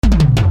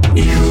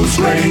News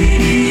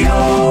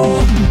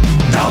Radio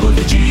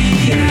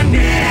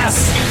WGNS.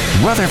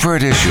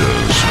 Rutherford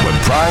Issues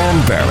with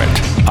Brian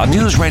Barrett on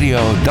News Radio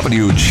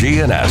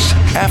WGNS,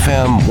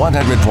 FM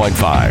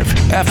 100.5,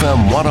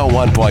 FM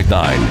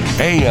 101.9,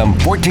 AM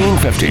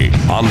 1450,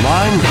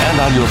 online and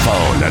on your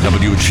phone at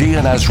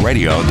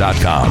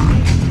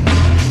WGNSradio.com.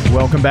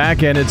 Welcome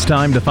back, and it's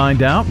time to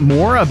find out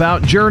more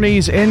about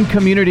journeys in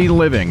community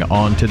living.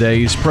 On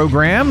today's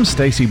program,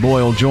 Stacy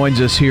Boyle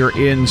joins us here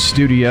in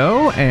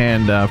studio.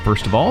 And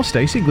first of all,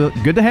 Stacy,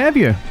 good to have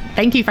you.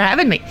 Thank you for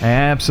having me.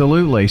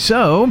 Absolutely.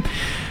 So,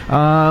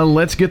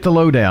 let's get the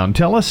lowdown.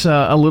 Tell us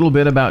a little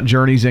bit about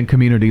Journeys in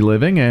Community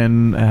Living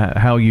and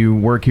how you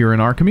work here in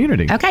our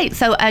community. Okay,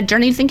 so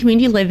Journeys in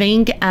Community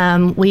Living,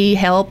 we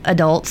help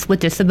adults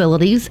with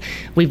disabilities.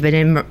 We've been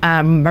in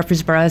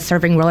Murfreesboro,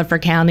 serving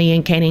Rutherford County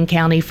and Canyon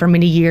County for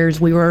many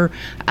years. We were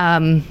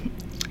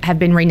have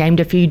been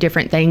renamed a few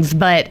different things,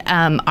 but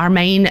our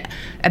main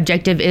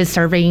objective is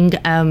serving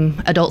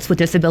adults with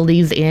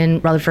disabilities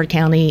in Rutherford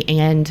County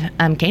and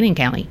Canyon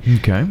County.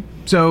 Okay.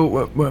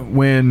 So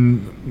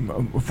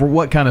for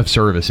what kind of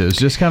services?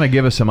 Just kind of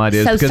give us some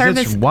ideas, because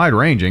it's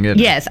wide-ranging, isn't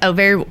it? Yes. Oh,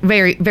 very,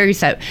 very, very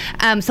so.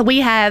 So we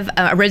have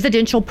a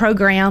residential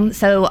program.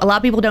 So a lot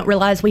of people don't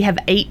realize we have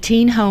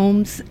 18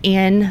 homes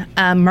in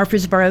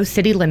Murfreesboro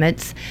city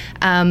limits,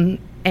 and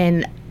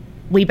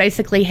we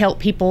basically help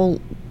people,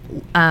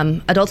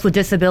 adults with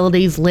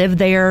disabilities, live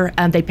there.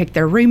 They pick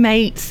their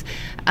roommates.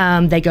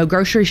 They go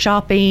grocery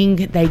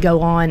shopping. They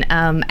go on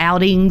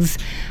outings,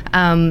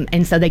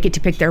 and so they get to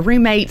pick their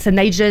roommates. And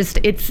they just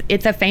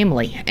it's a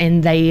family,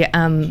 and they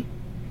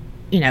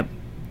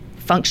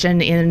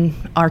function in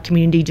our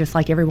community just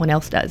like everyone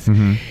else does.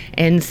 Mm-hmm.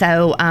 And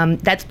so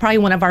that's probably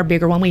one of our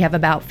bigger ones. We have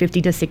about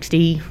 50 to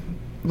 60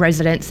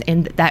 residents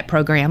in that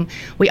program.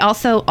 We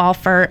also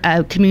offer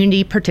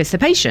community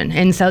participation,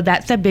 and so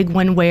that's a big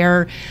one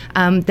where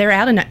they're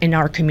out in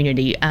our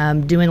community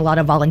doing a lot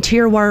of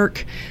volunteer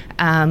work,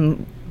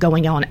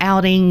 going on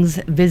outings,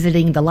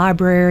 visiting the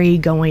library,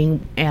 going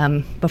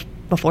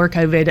before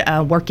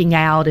COVID, working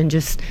out, and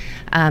just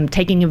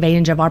taking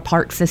advantage of our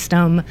park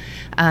system,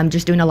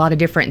 just doing a lot of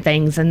different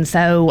things. And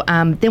so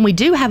then we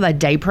do have a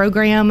day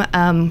program.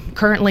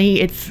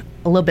 Currently it's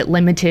a little bit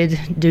limited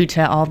due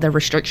to all the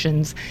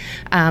restrictions.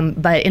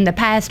 But in the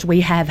past, we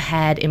have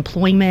had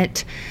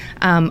employment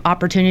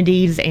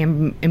opportunities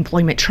and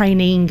employment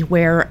training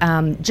where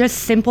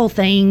just simple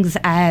things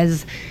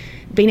as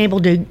being able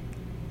to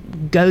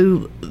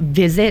go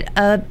visit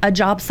a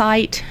job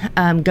site,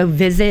 go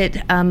visit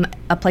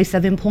a place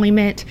of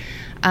employment,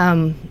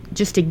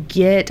 just to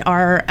get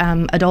our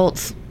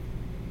adults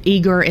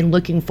eager and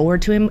looking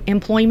forward to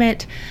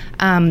employment.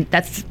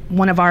 That's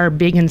one of our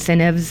big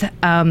incentives,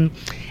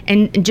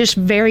 and just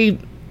very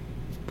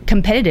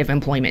competitive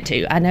employment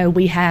too. I know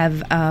we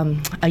have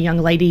a young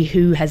lady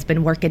who has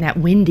been working at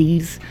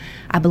Wendy's,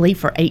 I believe,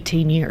 for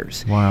 18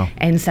 years. Wow.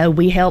 And so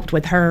we helped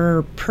with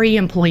her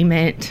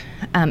pre-employment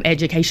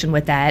education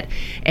with that,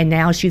 and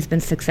now she's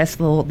been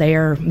successful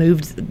there,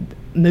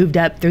 moved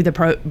up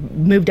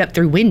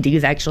through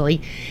Wendy's actually,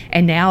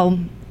 and now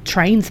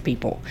trains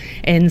people.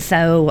 And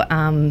so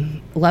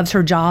loves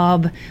her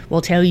job,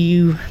 will tell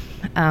you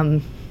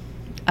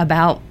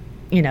about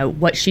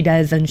what she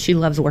does, and she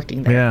loves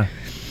working there. Yeah.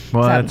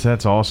 Well, so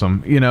that's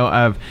awesome.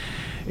 I've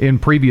in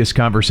previous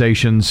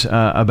conversations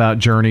about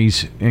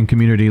journeys in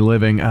community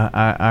living,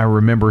 I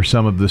remember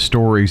some of the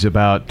stories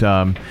about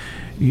a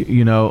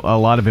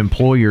lot of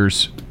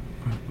employers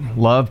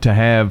love to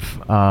have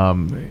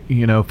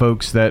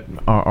folks that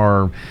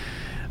are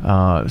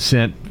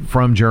sent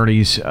from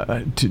Journeys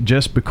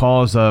just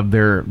because of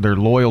their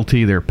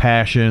loyalty, their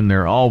passion.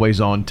 They're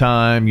always on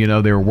time,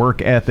 their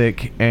work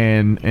ethic,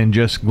 and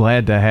just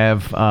glad to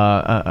have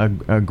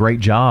a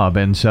great job.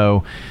 And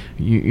so,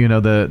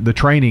 the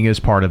training is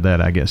part of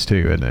that, I guess,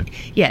 too, isn't it?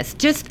 Yes,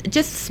 just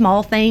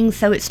small things.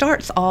 So it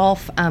starts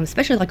off,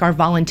 especially like our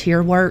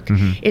volunteer work,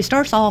 mm-hmm. It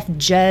starts off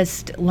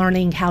just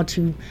learning how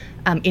to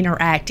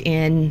interact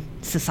in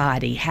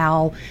society,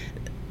 how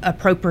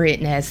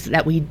appropriateness,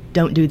 that we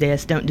don't do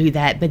this, don't do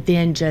that, but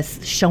then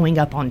just showing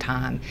up on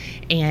time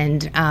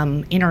and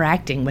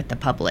interacting with the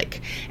public.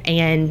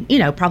 And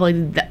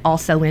probably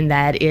also in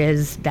that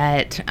is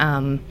that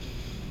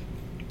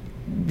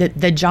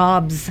the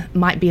jobs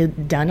might be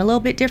done a little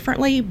bit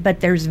differently,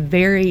 but there's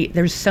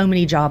so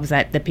many jobs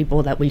that the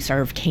people that we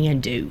serve can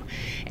do.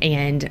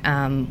 And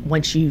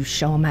once you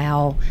show them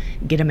how,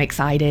 get them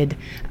excited.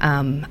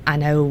 I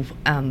know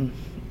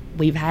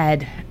we've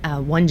had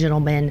one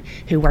gentleman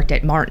who worked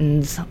at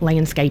Martin's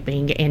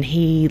Landscaping, and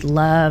I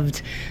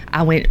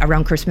went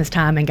around Christmas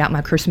time and got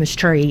my Christmas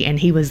tree, and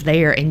he was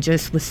there and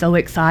just was so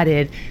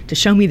excited to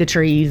show me the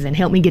trees and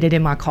help me get it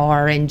in my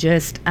car. And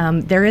just,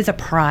 there is a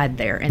pride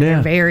there, and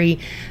they're very,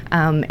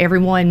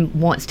 everyone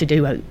wants to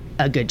do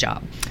a good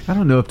job. I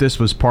don't know if this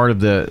was part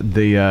of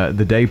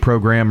the day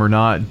program or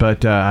not,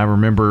 but I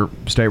remember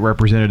State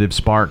Representative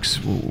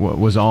Sparks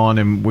was on,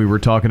 and we were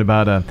talking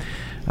about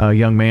a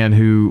young man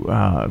who,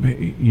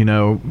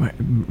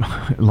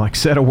 like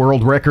set a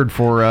world record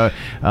for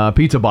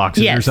pizza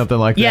boxes or something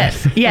like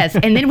that. Yes.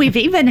 And then we've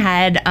even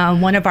had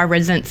one of our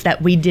residents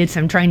that we did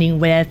some training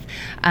with.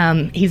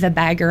 He's a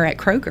bagger at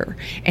Kroger,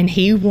 and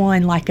he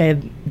won like a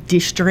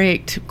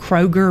district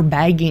Kroger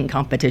bagging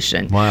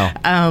competition. Wow.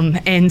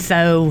 And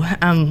so,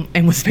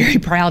 and was very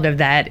proud of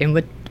that, and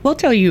we'll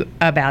tell you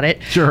about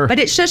it. Sure. But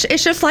it's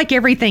just like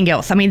everything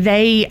else. I mean,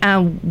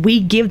 we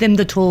give them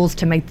the tools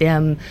to make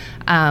them,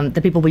 the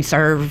people we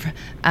serve,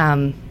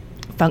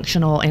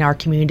 functional in our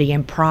community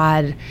and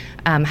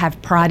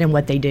have pride in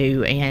what they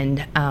do,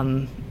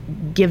 and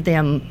give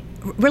them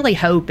really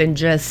hope and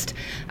just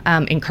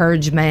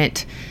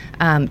encouragement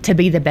to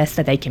be the best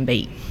that they can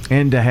be.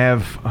 And to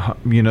have,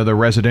 the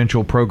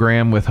residential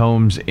program with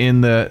homes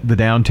in the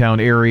downtown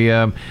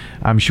area,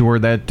 I'm sure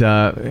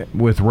that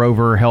with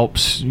Rover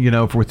helps,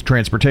 with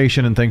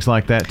transportation and things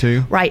like that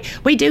too. Right.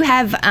 We do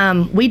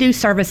have, we do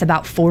service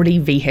about 40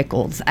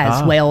 vehicles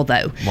as well,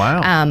 though.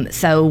 Wow.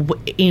 So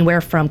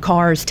anywhere from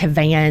cars to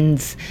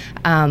vans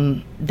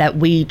that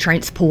we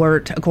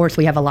transport. Of course,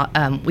 we have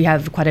we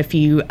have quite a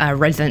few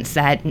residents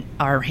that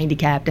are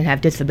handicapped and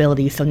have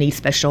disabilities, so need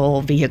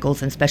special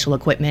vehicles and special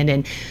equipment.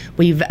 And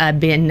we've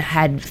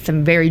had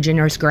some very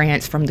generous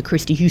grants from the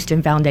Christy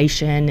Houston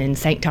Foundation and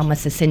St.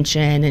 Thomas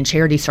Ascension and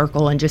Charity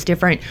Circle and just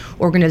different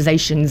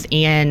organizations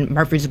in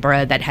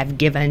Murfreesboro that have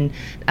given,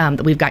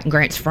 that we've gotten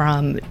grants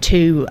from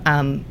to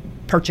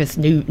purchase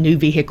new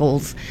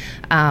vehicles.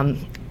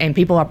 And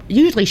people are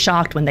usually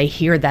shocked when they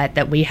hear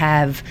that we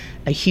have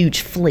a huge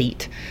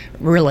fleet,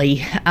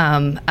 really,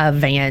 of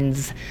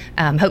vans.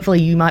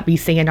 Hopefully you might be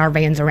seeing our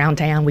vans around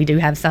town. We do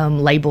have some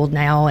labeled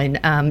now,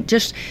 and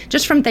just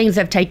from things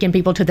that have taken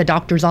people to the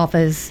doctor's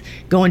office,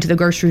 going to the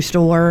grocery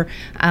store,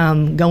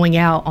 going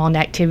out on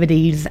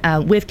activities.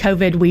 With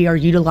COVID, we are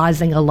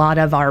utilizing a lot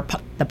of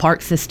the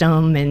park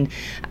system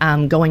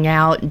and going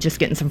out and just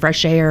getting some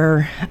fresh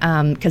air,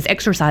 because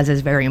exercise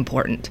is very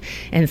important.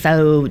 And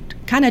so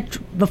kind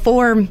of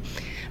before,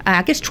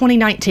 I guess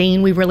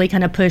 2019, we really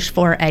kind of pushed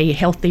for a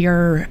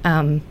healthier,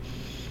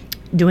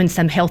 doing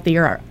some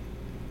healthier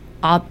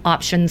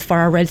options for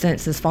our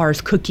residents as far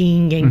as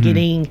cooking and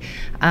getting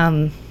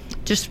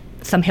just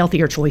some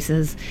healthier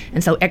choices.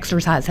 And so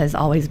exercise has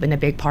always been a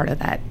big part of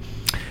that.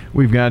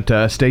 We've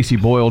got Stacy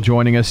Boyle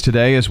joining us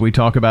today as we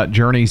talk about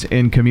journeys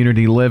in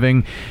community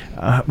living.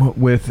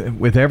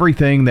 With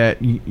everything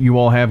that you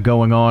all have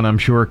going on, I'm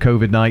sure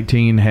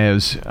COVID-19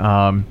 has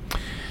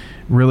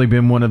really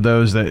been one of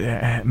those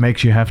that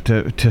makes you have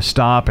to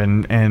stop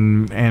and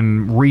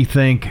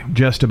rethink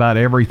just about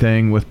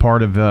everything with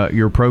part of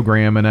your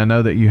program. And I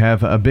know that you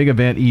have a big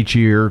event each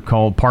year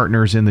called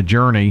Partners in the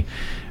Journey,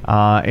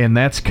 and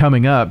that's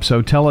coming up.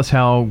 So tell us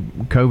how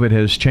COVID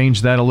has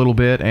changed that a little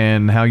bit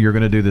and how you're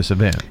going to do this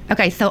event.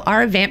 Okay, so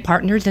our event,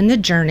 Partners in the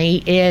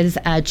Journey, is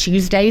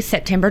Tuesday,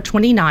 September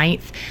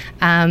 29th,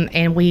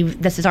 and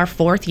this is our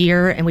 4th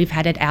year, and we've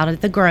had it out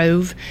at the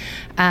Grove.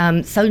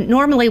 So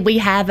normally we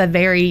have a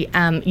very,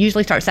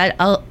 usually starts at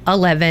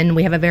 11.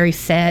 We have a very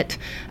set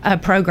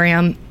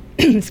program.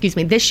 Excuse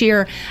me, this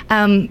year,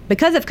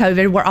 because of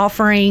COVID, we're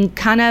offering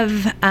kind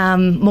of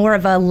more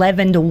of a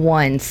 11 to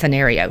 1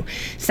 scenario.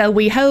 So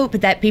we hope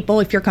that people,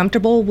 if you're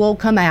comfortable, will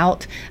come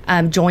out,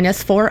 join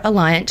us for a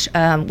lunch.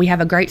 We have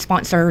a great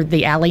sponsor.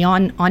 The Alley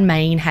on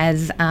Main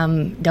has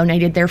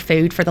donated their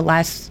food for the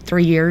last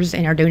 3 years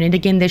and are doing it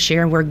again this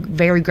year, and we're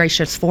very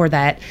gracious for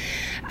that.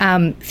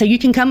 So you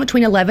can come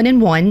between 11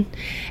 and 1,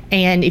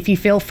 and if you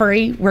feel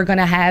free, we're going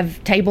to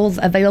have tables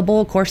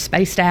available, of course,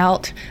 spaced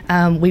out.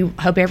 We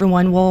hope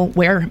everyone will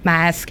wear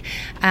masks,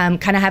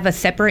 kind of have a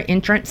separate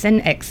entrance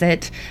and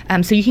exit.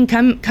 So you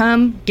can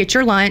come get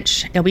your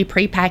lunch. It'll be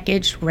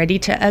pre-packaged, ready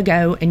to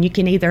go, and you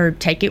can either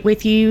take it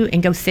with you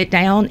and go sit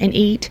down and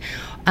eat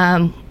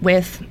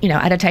with,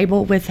 at a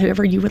table with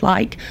whoever you would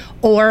like,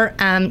 or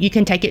you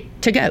can take it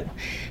to go.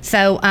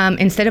 So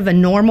instead of a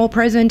normal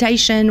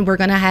presentation, we're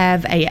going to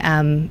have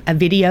a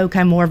video,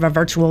 kind of more of a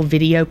virtual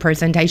video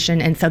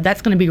presentation, and so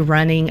that's going to be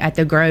running at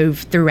the Grove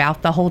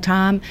throughout the whole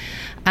time.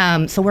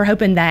 So we're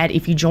hoping that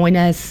if you join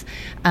us,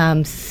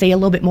 see a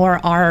little bit more.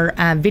 Our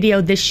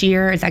video this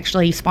year is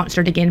actually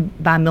sponsored again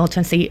by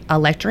Militancy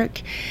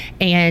Electric,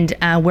 and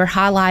we're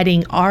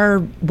highlighting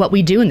what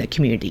we do in the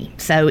community.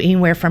 So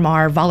anywhere from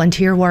our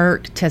volunteer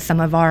work to some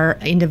of our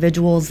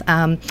individuals.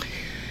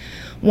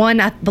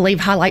 One, I believe,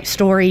 highlight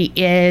story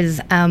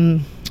is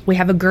we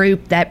have a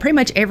group that pretty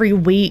much every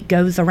week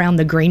goes around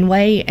the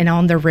Greenway and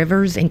on the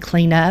rivers and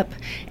clean up.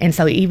 And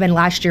so even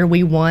last year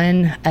we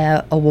won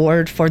an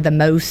award for the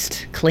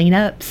most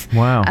cleanups.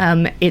 Wow.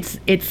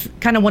 It's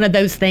kind of one of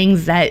those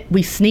things that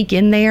we sneak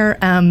in there.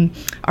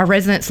 Our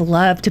residents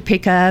love to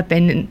pick up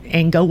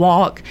and go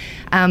walk.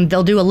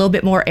 They'll do a little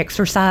bit more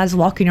exercise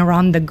walking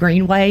around the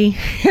Greenway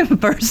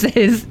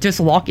versus just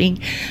walking.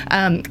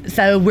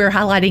 So we're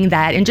highlighting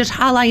that and just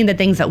highlighting the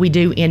things that we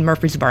do in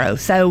Murfreesboro.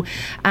 So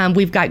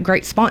we've got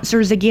great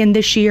sponsors again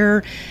this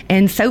year.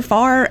 And so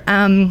far,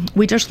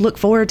 we just look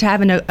forward to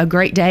having a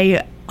great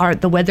day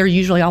the weather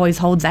usually always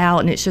holds out,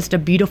 and it's just a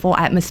beautiful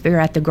atmosphere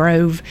at the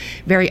Grove,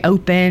 very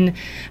open,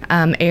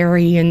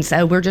 airy. And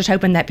so we're just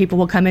hoping that people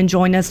will come and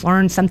join us,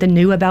 learn something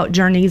new about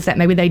Journeys that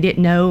maybe they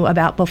didn't know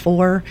about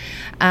before.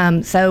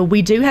 So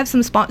we do have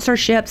some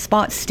sponsorship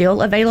spots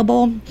still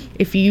available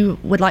if you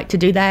would like to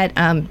do that.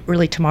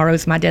 Really,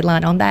 tomorrow's my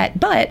deadline on that.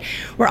 But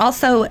we're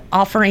also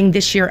offering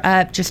this year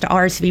up just to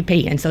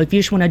RSVP. And so if you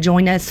just want to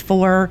join us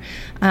for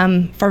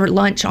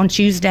lunch on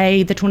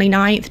Tuesday, the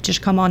 29th,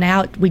 just come on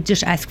out. We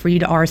just ask for you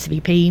to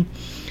RSVP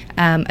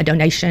a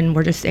donation.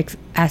 We're just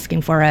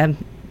asking for a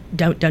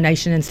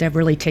donation instead of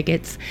really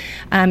tickets.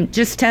 It's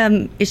just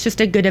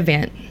a good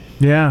event.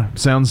 Yeah,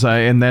 sounds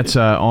and that's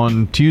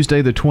on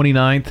Tuesday the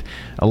 29th,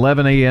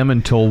 11 a.m.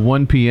 until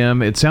 1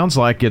 p.m. It sounds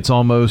like it's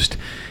almost,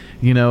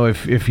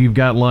 if you've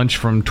got lunch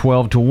from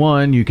 12 to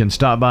 1, you can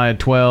stop by at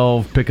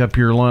 12, pick up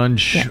your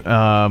lunch,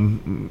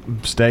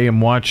 stay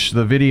and watch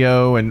the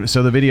video. And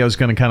so the video is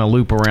going to kind of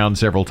loop around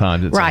several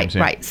times.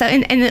 Right. So,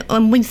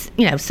 and we,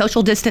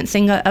 social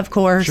distancing, of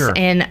course, sure.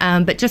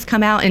 And but just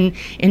come out and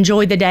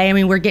enjoy the day. I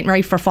mean, we're getting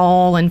ready for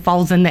fall, and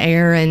fall's in the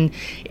air, and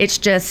it's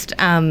just,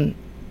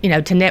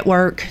 to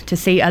network, to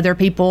see other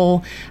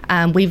people.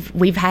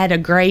 We've had a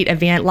great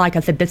event. Like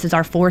I said, this is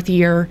our 4th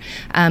year.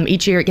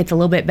 Each year it gets a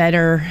little bit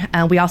better.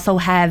 We also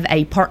have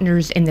a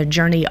Partners in the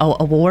Journey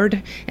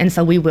Award, and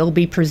so we will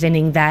be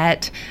presenting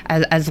that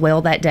as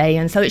well that day.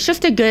 And so it's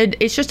just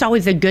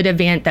always a good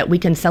event that we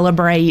can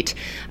celebrate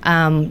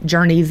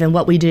Journeys and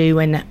what we do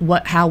and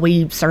how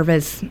we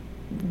service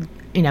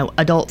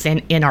adults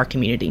in our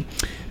community.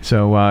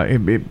 So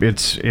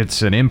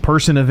it's an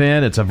in-person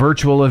event, it's a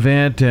virtual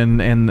event,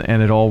 and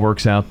it all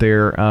works out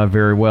there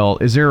very well.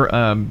 Is there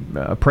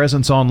a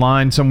presence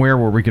online somewhere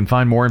where we can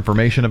find more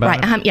information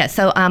about it? Right.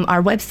 So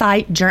our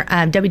website,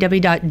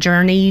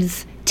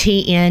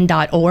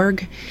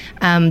 www.journeystn.org.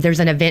 There's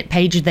an event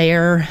page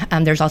there.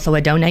 There's also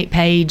a donate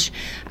page.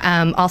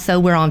 Also,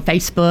 we're on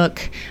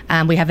Facebook.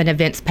 We have an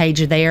events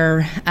page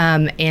there.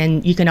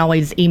 And you can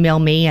always email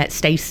me at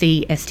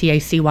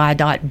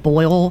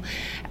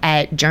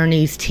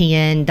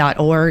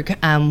stacy.boyle@journeystn.org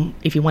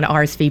if you want to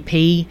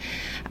RSVP.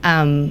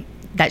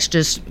 That's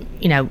just,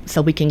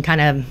 so we can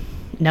kind of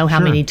know how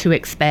many to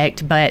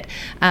expect, but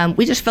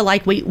we just feel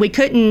like we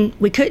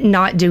couldn't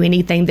not do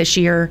anything this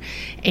year,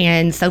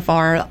 and so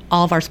far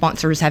all of our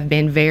sponsors have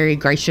been very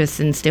gracious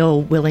and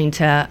still willing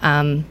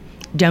to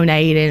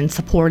donate and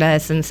support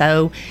us. And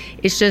so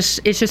it's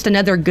just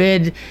another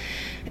good.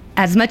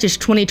 As much as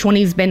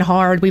 2020 has been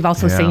hard, we've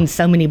also seen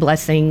so many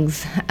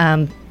blessings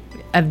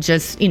of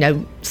just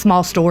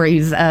small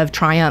stories of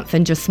triumph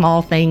and just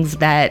small things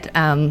that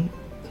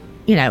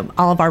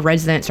all of our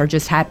residents are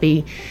just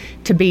happy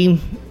to be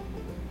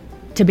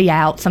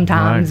out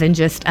sometimes. Right. And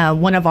just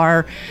one of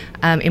our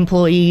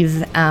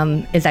employees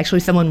is actually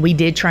someone we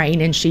did train,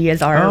 and she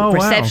is our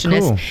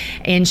receptionist. Wow, cool.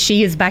 And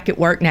she is back at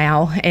work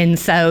now. And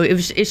so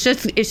it's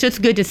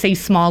just good to see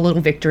small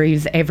little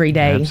victories every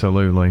day.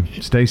 Absolutely.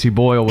 Stacy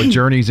Boyle with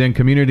Journeys in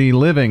Community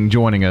Living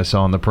joining us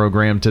on the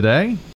program today.